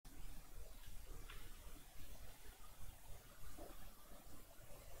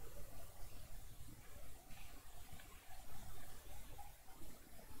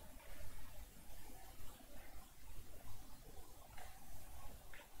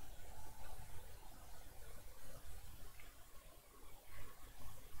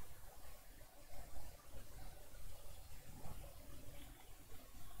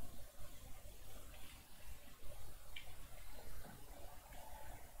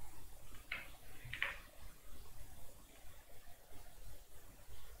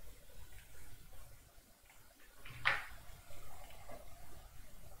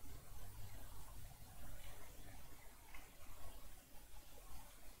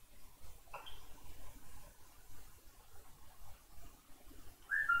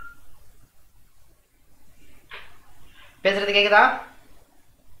பேசுறது கேக்குதா?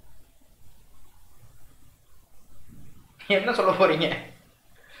 என்ன சொல்ல போறீங்க?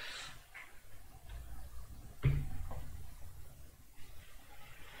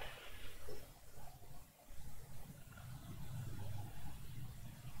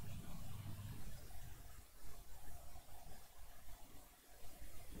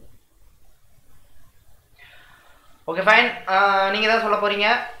 Okay fine. நீங்க தான் சொல்ல போறீங்க.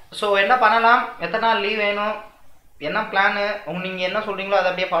 ஸோ என்ன பண்ணலாம், எத்தனை நாள் லீவ் வேணும், என்ன பிளானு, நீங்கள் என்ன சொல்கிறீங்களோ அதை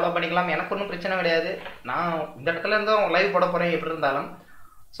அப்படியே ஃபாலோ பண்ணிக்கலாம். எனக்கு ஒன்றும் பிரச்சனை கிடையாது. நான் இந்த இடத்துல இருந்தும் லைவ் போட போகிறேன் எப்படி இருந்தாலும்.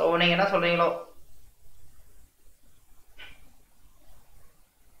 ஸோ நீங்கள் என்ன சொல்கிறீங்களோ.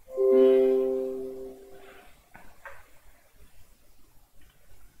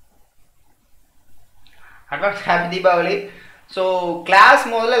 Advance happy Deepavali. So class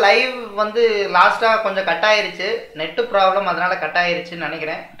முதல்ல லைவ் வந்து லாஸ்ட்டாக கொஞ்சம் கட் ஆயிருச்சு, நெட்டு ப்ராப்ளம், அதனால் கட் ஆயிருச்சுன்னு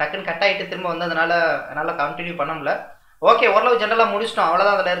நினைக்கிறேன். டக்குன்னு கட் ஆகிட்டு திரும்ப வந்து அதனால் என்னால் கண்டினியூ பண்ண முடியல. ஓகே, ஓரளவு ஜென்ரலாக முடிச்சிட்டோம்,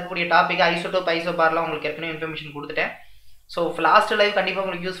 அவ்வளோதான். அதில் இருக்கக்கூடிய டாபிக் ஐசோடோப் ஐசோபார்லாம் உங்களுக்கு ஏற்கனவே இன்ஃபர்மேஷன் கொடுத்துட்டேன். ஸோ லாஸ்ட் லைவ் கண்டிப்பாக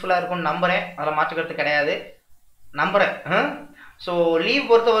உங்களுக்கு யூஸ்ஃபுல்லாக இருக்கும்னு நம்புகிறேன், அதில் மாற்றுக்கிறது கிடையாது, நம்புகிறேன். ஸோ லீவ்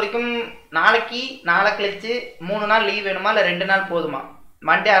பொறுத்த வரைக்கும் நாளைக்கு நாளை கழிச்சு 3 நாள் லீவ் வேணுமா இல்லை 2 நாள் போதுமா?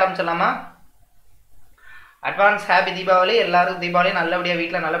 மண்டே ஆரம்பிச்சிடலாமா? Advance happy Deepavali. எல்லாரும் தீபாவளி நல்லபடியாக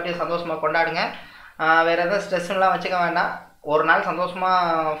வீட்டில் நல்லபடியாக சந்தோஷமாக கொண்டாடுங்க. வேறு எதாவது ஸ்ட்ரெஸ்ஸுலாம் வச்சுக்க வேண்டாம். ஒரு நாள்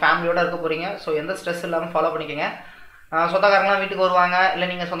சந்தோஷமாக ஃபேமிலியோடு இருக்க போகிறீங்க. ஸோ எந்த ஸ்ட்ரெஸ் இல்லாமல் ஃபாலோ பண்ணிக்கோங்க. சொந்தக்காரங்களாம் வீட்டுக்கு வருவாங்க, இல்லை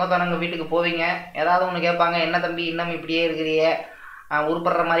நீங்கள் சொந்தக்காரங்க வீட்டுக்கு போவீங்க. ஏதாவது ஒன்று கேட்பாங்க, என்ன தம்பி இன்னும் இப்படியே இருக்கிறியே,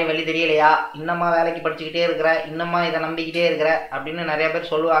 உருப்படுற மாதிரி வழி தெரியலையா, இன்னமா வேலைக்கு படிச்சுக்கிட்டே இருக்கிற, இன்னமா இதை நம்பிக்கிட்டே இருக்கிற அப்படின்னு நிறைய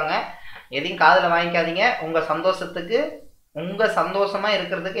பேர் சொல்லுவாங்க. எதையும் காதில் வாங்கிக்காதீங்க. உங்கள் சந்தோஷத்துக்கு, உங்கள் சந்தோஷமாக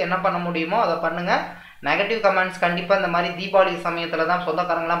இருக்கிறதுக்கு என்ன பண்ண முடியுமோ அதை பண்ணுங்கள். நெகட்டிவ் கமெண்ட்ஸ் கண்டிப்பாக இந்த மாதிரி தீபாவளி சமயத்தில் தான்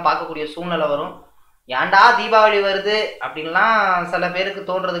சொந்தக்காரங்களாம் பார்க்கக்கூடிய சூழ்நிலை வரும். ஏன்டா தீபாவளி வருது அப்படின்லாம் சில பேருக்கு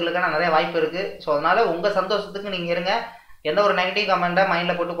தோன்றதுகளுக்கான நிறைய வாய்ப்பு இருக்குது. ஸோ அதனால் உங்கள் சந்தோஷத்துக்கு நீங்கள் இருங்க. எந்த ஒரு நெகட்டிவ் கமெண்ட்டை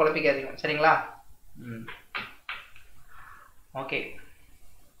மைண்டில் போட்டு குழப்பிக்காதீங்க, சரிங்களா? ஓகே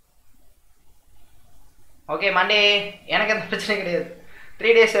ஓகே மண்டே எனக்கு எந்த பிரச்சனையும் கிடையாது.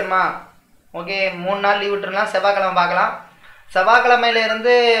 3 days வேணுமா? ஓகே, 3 நாள் லீவ் விட்டுருலாம். செவ்வாய்க்கிழமை பார்க்கலாம்.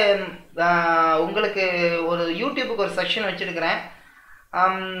 செவ்வாய்க்கிழமையிலேருந்து உங்களுக்கு ஒரு யூடியூப்புக்கு ஒரு செக்ஷன் வச்சுருக்கிறேன்.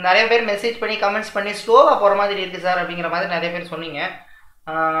 நிறைய பேர் மெசேஜ் பண்ணி கமெண்ட்ஸ் பண்ணி ஸ்லோவாக போகிற மாதிரி இருக்குது சார் அப்படிங்கிற மாதிரி நிறைய பேர் சொன்னீங்க.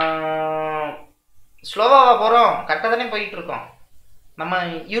 ஸ்லோவாக போகிறோம், கரெக்டாக தானே போயிட்டுருக்கோம். நம்ம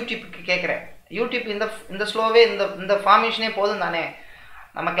யூடியூப்புக்கு கேட்குறேன், யூடியூப் இந்த ஸ்லோவே இந்த ஃபார்மேஷனே போதும் தானே.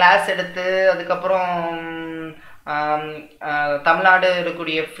 நம்ம கிளாஸ் எடுத்து அதுக்கப்புறம் தமிழ்நாடு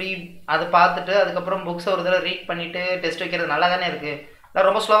இருக்கக்கூடிய ஃப்ரீ அது பார்த்துட்டு அதுக்கப்புறம் புக்ஸை ஒரு தடவை ரீட் பண்ணிவிட்டு டெஸ்ட் வைக்கிறது நல்லா தானே இருக்குது. இல்லை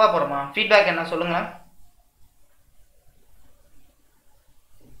ரொம்ப ஸ்லோவாக போகிறோமா? ஃபீட்பேக் என்ன சொல்லுங்கள்.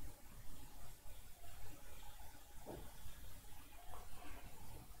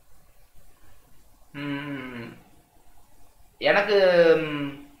 எனக்கு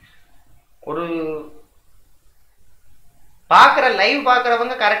ஒரு பார்க்குற லைவ்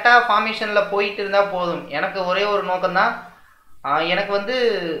பார்க்குறவங்க கரெக்டாக ஃபார்மேஷனில் போயிட்டு இருந்தால் போதும். எனக்கு ஒரே ஒரு நோக்கம்தான், எனக்கு வந்து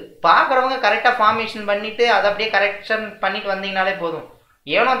பார்க்குறவங்க கரெக்டாக ஃபார்மேஷன் பண்ணிவிட்டு அதை அப்படியே கரெக்ஷன் பண்ணிட்டு வந்தீங்கனாலே போதும்.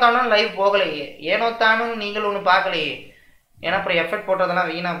 ஏனோ தானும் லைவ் போகலையே, ஏனோ தானும் நீங்கள் ஒன்று பார்க்கலையே, ஏன்னா அப்புறம் எஃபெக்ட்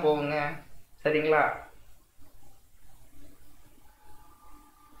போட்டதெல்லாம் வீணாக போகுங்க, சரிங்களா?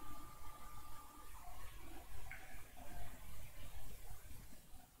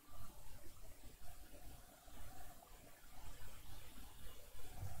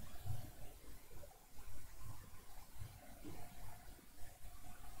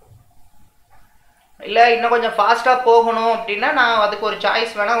 இல்லை இன்னும் கொஞ்சம் ஃபாஸ்ட்டாக போகணும் அப்படின்னா நான் அதுக்கு ஒரு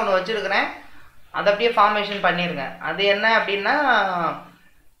சாய்ஸ் வேணால் ஒன்று வச்சுருக்கிறேன், அதை அப்படியே ஃபார்மேஷன் பண்ணிடுங்க. அது என்ன அப்படின்னா,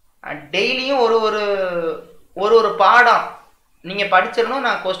 டெய்லியும் ஒரு ஒரு ஒரு ஒரு பாடம் நீங்கள் படிச்சிடணும்.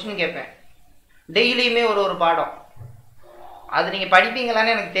 நான் கொஸ்டின் கேட்பேன் டெய்லியுமே ஒரு ஒரு பாடம். அது நீங்கள்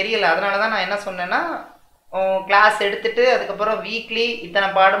படிப்பீங்களான்னு எனக்கு தெரியல, அதனால தான் நான் என்ன சொன்னேன்னா கிளாஸ் எடுத்துகிட்டு அதுக்கப்புறம் வீக்லி இத்தனை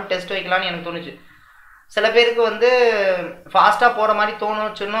பாடம் டெஸ்ட் வைக்கலான்னு எனக்கு தோணுச்சு. சில பேருக்கு வந்து ஃபாஸ்ட்டாக போகிற மாதிரி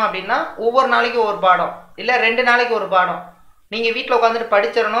தோணுச்சுன்னு அப்படின்னா ஒவ்வொரு நாளைக்கு ஒரு பாடம், இல்லை 2 நாளைக்கு ஒரு பாடம் நீங்கள் வீட்டில் உட்காந்துட்டு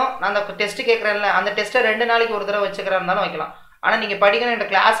படிச்சிடணும். நான் அந்த டெஸ்ட்டு கேட்குறேன்ல, அந்த டெஸ்ட்டை 2 நாளைக்கு ஒரு தடவை வச்சுக்கிறா இருந்தாலும் வைக்கலாம். ஆனால் நீங்கள் படிக்கணும், என்ற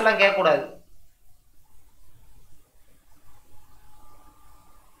கிளாஸ்லாம் கேட்கக்கூடாது.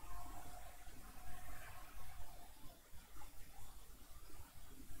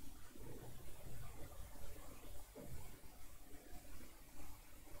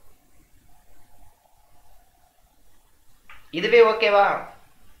 இதுவே ஓகேவா?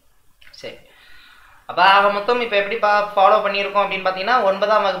 சரி, அப்போ ஆக மொத்தம் இப்போ எப்படி ஃபாலோ பண்ணியிருக்கோம் அப்படின்னு பார்த்தீங்கன்னா,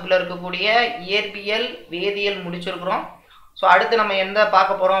 9ஆம் வகுப்பில் இருக்கக்கூடிய இயற்பியல் வேதியியல் முடிச்சிருக்கிறோம். ஸோ அடுத்து நம்ம எந்த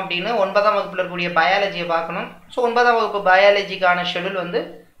பார்க்க போகிறோம் அப்படின்னு 9ஆம் வகுப்பில் இருக்கக்கூடிய பயாலஜியை பார்க்கணும். ஸோ 9ஆம் வகுப்பு பயாலஜிக்கான ஷெடியூல் வந்து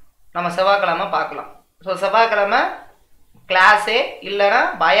நம்ம செவ்வாய்க்கிழமை பார்க்கலாம். ஸோ செவ்வாய்க்கிழமை கிளாஸே இல்லைனா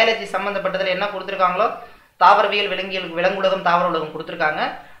பயாலஜி சம்மந்தப்பட்டதில் என்ன கொடுத்துருக்காங்களோ தாவரவியல் விலங்கியல் விலங்குலகம் தாவர உலகம் கொடுத்துருக்காங்க.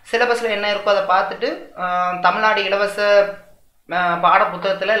 சிலபஸில் என்ன இருக்கோ அதை பார்த்துட்டு தமிழ்நாடு இலவச பாட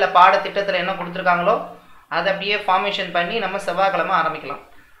புத்தகத்தில் இல்லை பாடத்திட்டத்தில் என்ன கொடுத்துருக்காங்களோ அதை அப்படியே ஃபார்மேஷன் பண்ணி நம்ம செவ்வாய்க்கிழமை ஆரம்பிக்கலாம்.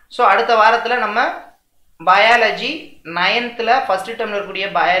 ஸோ அடுத்த வாரத்தில் நம்ம பயாலஜி 9th ஃபஸ்ட்டு டேர்மில் இருக்கக்கூடிய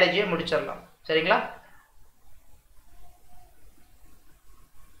பயாலஜியை முடிச்சிடலாம். சரிங்களா?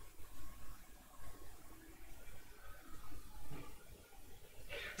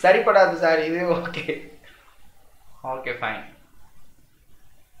 சரிப்படாது சார் இது. Okay okay fine.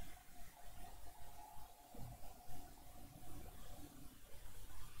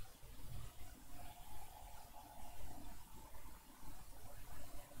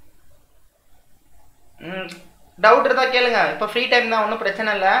 டவுட் இருந்தால் கேளுங்க. இப்போ ஃப்ரீ டைம் தான், ஒன்றும் பிரச்சனை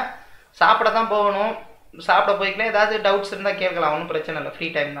இல்லை. சாப்பிட தான் போகணும், சாப்பிட போய்க்கலாம். ஏதாவது டவுட்ஸ் இருந்தால் கேட்கலாம், ஒன்றும் பிரச்சனை இல்லை. ஃப்ரீ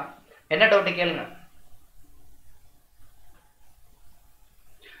டைம் தான், என்ன டவுட்டு கேளுங்க.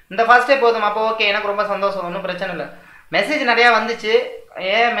 இந்த ஃபர்ஸ்டே போதும். அப்போ ஓகே, எனக்கு ரொம்ப சந்தோஷம், ஒன்றும் பிரச்சனை இல்லை. மெசேஜ் நிறையா வந்துச்சு.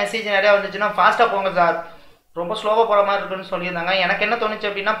 ஏன் மெசேஜ் நிறையா வந்துச்சுன்னா ஃபாஸ்ட்டாக போங்க சார், ரொம்ப ஸ்லோவாக போகிற மாதிரி இருக்குன்னு சொல்லியிருந்தாங்க. எனக்கு என்ன தோணுச்சு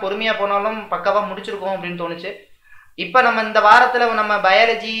அப்படின்னா பொறுமையாக போனாலும் பக்காவாக முடிச்சிருக்கோம் அப்படின்னு தோணுச்சு. இப்போ நம்ம இந்த வாரத்தில் நம்ம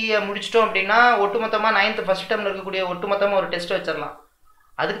பயாலஜியை முடிச்சிட்டோம் அப்படின்னா ஒட்டுமொத்தமாக 9th ஃபஸ்ட் டேர்மில் இருக்கக்கூடிய ஒட்டுமொத்தமாக ஒரு டெஸ்ட் வச்சிடலாம்.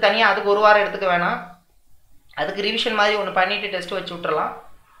 அதுக்கு தனியாக அதுக்கு ஒரு வாரம் எடுத்துக்க வேணாம். அதுக்கு ரிவிஷன் மாதிரி ஒன்று பண்ணிவிட்டு டெஸ்ட் வச்சு விட்டுறலாம்.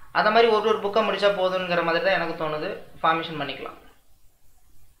 அந்த மாதிரி ஒரு புக்கை முடித்தா போதுங்கிற மாதிரி தான் எனக்கு தோணுது. ஃபார்மேஷன் பண்ணிக்கலாம்.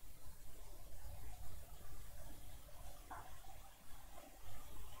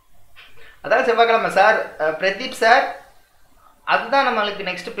 அதான் செவ்வாய்க்கிழமை சார். பிரதீப் சார், அதுதான் நம்மளுக்கு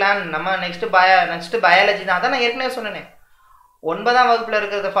நெக்ஸ்ட் பிளான். நம்ம நெக்ஸ்ட் பயாலஜி தான். அதான் நான் ஏற்கனவே சொன்னேன், 9ஆம் வகுப்பில்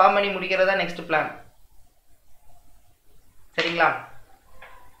இருக்கிறத ஃபார்ம் பண்ணி முடிக்கிறதா நெக்ஸ்ட் பிளான். சரிங்களா?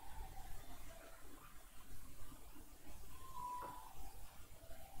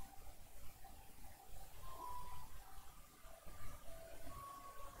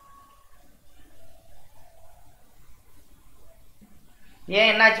 ஏன்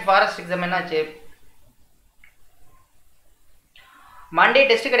என்னாச்சு? ஃபாரஸ்ட் எக்ஸாம் என்னாச்சு? மண்டே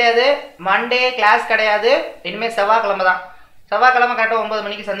டெஸ்ட் கிடையாது, மண்டே கிளாஸ் கிடையாது. இனிமேல் செவ்வாய்க்கிழமை தான். செவ்வாய்க்கிழமை கரெக்டாக 9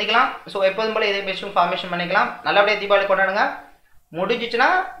 மணிக்கு சந்திக்கலாம். ஸோ எப்போதும் போல் இதே பேசும் ஃபார்மேஷன் பண்ணிக்கலாம். நல்லபடியாக தீபாவளி கொண்டாடுங்க. முடிஞ்சிச்சுன்னா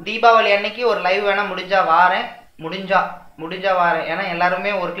தீபாவளி அன்னைக்கு ஒரு லைவ் வேணால் முடிஞ்சால் வாரேன். முடிஞ்சா வாரேன். ஏன்னா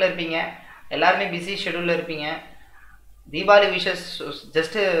எல்லாருமே ஒர்க்கில் இருப்பீங்க, எல்லாருமே பிஸி ஷெடியூலில் இருப்பீங்க. தீபாவளி விஷஸ்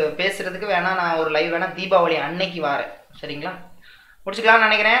ஜஸ்ட்டு பேசுகிறதுக்கு வேணால் நான் ஒரு லைவ் வேணால் தீபாவளி அன்னைக்கு வாரேன். சரிங்களா? முடிச்சுக்கலாம்னு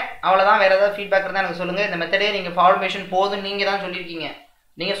நினைக்கிறேன். அவ்வளோதான். வேறு ஏதாவது ஃபீட்பேக் இருந்தால் எனக்கு சொல்லுங்கள். இந்த மெத்தடே நீங்கள் ஃபார்மேஷன் போதும் நீங்கள் தான் சொல்லியிருக்கீங்க.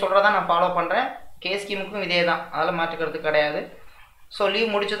 நீங்கள் சொல்கிறதா நான் ஃபாலோ பண்ணுறேன். ஸ்கீமுக்கும் இதே தான், அதெல்லாம் மாற்றுக்கிறது கிடையாது. ஸோ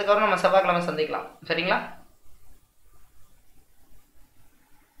லீவ் முடிச்சதுக்கப்புறம் நம்ம செவ்வாய்க்கிழமை சந்திக்கலாம். சரிங்களா?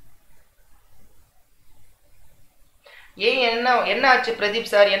 ஏன் என்ன ஆச்சு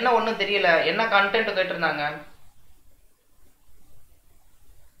பிரதீப் சார்? என்ன ஒன்றும் தெரியல. என்ன கண்டென்ட் கேட்டிருந்தாங்க?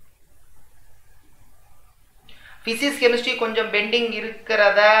 ஃபிசிக்ஸ் கெமிஸ்ட்ரி கொஞ்சம் பெண்டிங்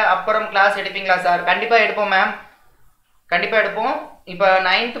இருக்கிறத அப்புறம் கிளாஸ் எடுப்பீங்களா சார்? கண்டிப்பாக எடுப்போம் மேம், கண்டிப்பாக எடுப்போம். இப்போ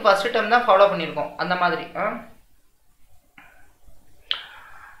 9th ஃபஸ்ட் டேர்ம் தான் ஃபாலோ பண்ணியிருக்கோம். அந்த மாதிரி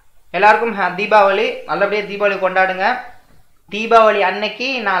எல்லாருக்கும் தீபாவளி நல்லபடியாக தீபாவளி கொண்டாடுங்க. தீபாவளி அன்னைக்கு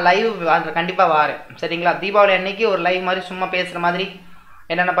நான் லைவ் கண்டிப்பாக வாரேன். சரிங்களா? தீபாவளி அன்னைக்கு ஒரு லைவ் மாதிரி சும்மா பேசுகிற மாதிரி,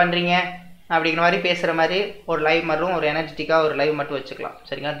 என்னென்ன பண்ணுறீங்க அப்படிங்கிற மாதிரி பேசுகிற மாதிரி ஒரு லைவ் மட்டும், ஒரு எனர்ஜெட்டிக்காக ஒரு லைவ் மட்டும் வச்சுக்கலாம்.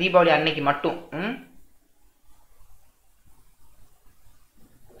 சரிங்களா? தீபாவளி அன்னைக்கு மட்டும்.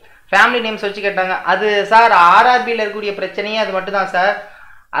 ஃபேமிலி நேம்ஸ் வச்சு கேட்டாங்க. அது சார் ஆர்ஆர்பியில் இருக்கக்கூடிய பிரச்சனையே அது மட்டும் தான் சார்.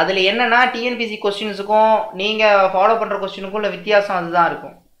 அதில் என்னென்னா டிஎன்பிசி கொஸ்டின்ஸுக்கும் நீங்கள் ஃபாலோ பண்ணுற கொஸ்டினுக்கும் உள்ள வித்தியாசம் அதுதான்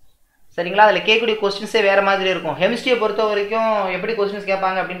இருக்கும். சரிங்களா? அதில் கேட்கக்கூடிய கொஸ்டின்ஸே வேறு மாதிரி இருக்கும். கெமிஸ்ட்ரியை பொறுத்த வரைக்கும் எப்படி கொஸ்டின்ஸ்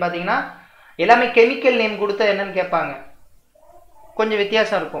கேட்பாங்க அப்படின்னு பார்த்தீங்கன்னா எல்லாமே கெமிக்கல் நேம் கொடுத்தா என்னன்னு கேட்பாங்க. கொஞ்சம்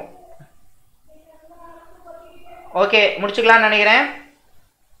வித்தியாசம் இருக்கும். ஓகே, முடிச்சுக்கலாம்னு நினைக்கிறேன்.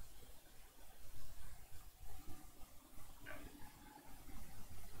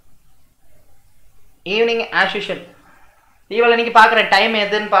 ஈவினிங் ஆஸ் யூஷுவல் தீபாவளி அன்றைக்கி பார்க்குறேன். டைம்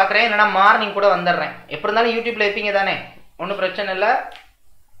எதுன்னு பார்க்குறேன், இல்லைனா மார்னிங் கூட வந்துடுறேன். எப்படி இருந்தாலும் யூடியூப்பில் இருப்பீங்க தானே, ஒன்றும் பிரச்சனை இல்லை.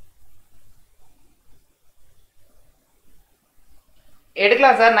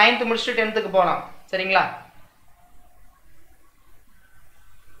 எடுக்கலாம் சார். 9th முடிச்சுட்டு 10th போகலாம். சரிங்களா?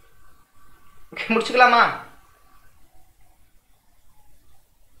 முடிச்சுக்கலாமா?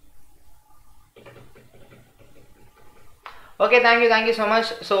 Okay, thank you so much.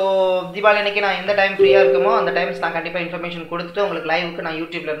 So Deepavali அன்றைக்கி நான் எந்த டைம் ஃப்ரீயாக இருக்குமோ அந்த டைம்ஸ் நான் கண்டிப்பாக இன்ஃபர்மேஷன் கொடுத்துட்டு உங்களுக்கு லைவுக்கு நான்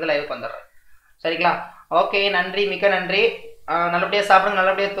யூடியூப்லேருந்து லைவுக்கு வந்துடுறேன். சரிங்களா? ஓகே, நன்றி, மிக்க நன்றி. நல்லபடியாக சாப்பிடுங்க,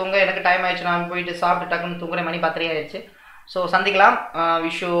 நல்லபடியாக தூங்க. எனக்கு டைம் ஆயிடுச்சு, நான் போயிட்டு சாப்பிட்டு டக்குன்னு தூங்குறேன். மணி 10 ஆயிடுச்சு. ஸோ சந்திக்கலாம்.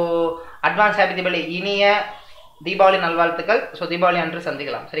 விஷு அட்வான்ஸ் ஹாப்பி தீபாவளி, இனிய தீபாவளி நல்வாழ்த்துக்கள். ஸோ தீபாவளி அன்று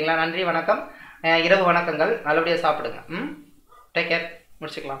சந்திக்கலாம். சரிங்களா? நன்றி, வணக்கம். இரவு வணக்கங்கள். நல்லபடியாக சாப்பிடுங்க. Take care.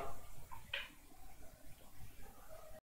 முடிச்சுக்கலாம்.